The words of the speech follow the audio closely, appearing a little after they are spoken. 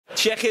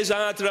Check his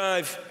hard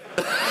drive.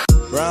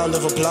 Round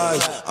of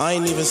applause, I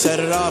ain't even set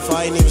it off,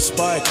 I ain't even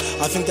spark.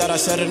 I think that I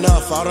said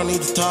enough, I don't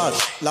need to talk.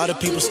 A lot of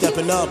people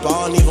stepping up,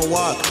 I don't even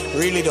walk.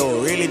 Really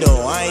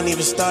though, I ain't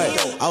even start.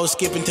 I was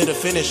skipping to the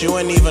finish, it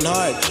wasn't even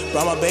hard.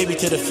 Brought my baby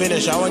to the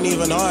finish, I wasn't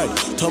even hard.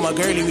 Told my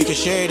girlie we could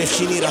share it if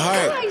she need a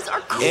heart.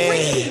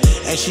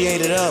 Yeah, and she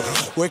ate it up.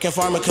 Working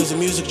farming cause the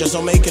music just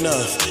don't make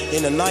enough.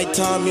 In the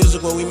nighttime,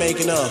 music what we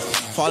making up.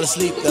 Fall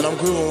asleep, then I'm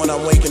grooving when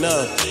I'm waking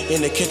up.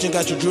 In the kitchen,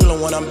 got you drooling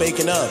when I'm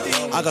baking up.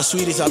 I got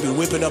sweeties, I be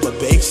whipping up a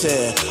bake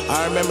sale.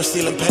 I remember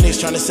stealing pennies,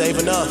 trying to save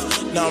enough.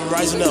 Now I'm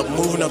rising up,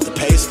 moving up the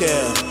pay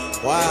scale.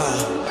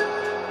 Wow.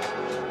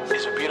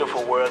 It's a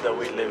beautiful world that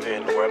we live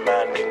in, where a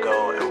man can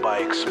go and buy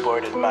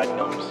exported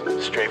magnums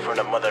straight from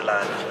the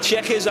motherland.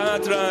 Check his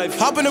hard drive.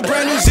 Hop in a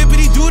brand new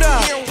zippity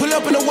doo-dah. Pull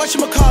up in a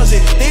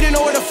WHATCHIMACALLIT. They didn't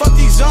know where the fuck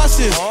the exhaust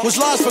is. Was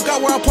lost,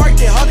 forgot where I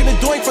parked it. Hogging the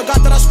doink, forgot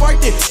that I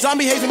sparked it.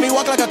 Zombie hazing me,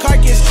 walk like a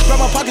carcass.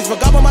 Grab my pockets,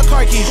 forgot about my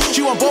car keys.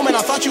 She want Bowman,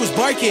 I thought she was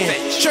barking.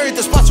 Sure hit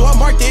the spot, so I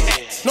marked it.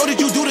 Know that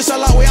you do this a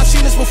lot, way I've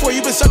seen this before.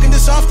 You've been sucking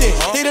this often.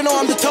 They didn't know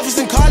I'm the toughest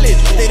in college.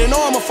 They didn't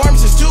know I'm a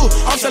pharmacist too.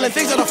 I'm selling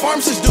things that a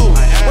pharmacist do.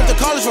 Went to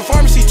college for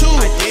pharmacy too,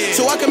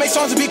 so I can make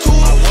songs and be cool.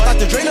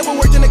 Dr. Dre never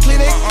worked in the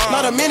clinic,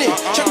 not a minute.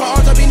 Check my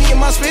arms, I be needing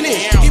my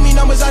spinach. Give me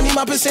numbers, I need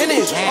my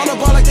percentage. On the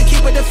ball like the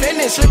keeper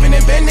defending, slipping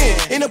and bending.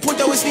 In the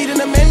point though it's needing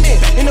amendment.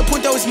 In the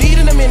point though it's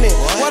needing a minute.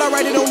 What I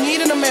write it don't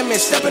need an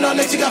amendment. Stepping on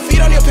next, you got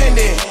feet on your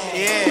pendant.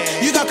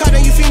 You got caught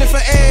and you feeling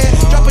for air.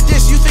 Drop a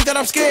diss, you think that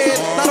I'm scared.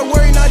 Not a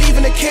worry, not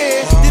even a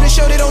care. Didn't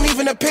show, they don't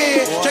even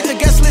appear. Check the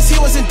guest list, he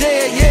wasn't there.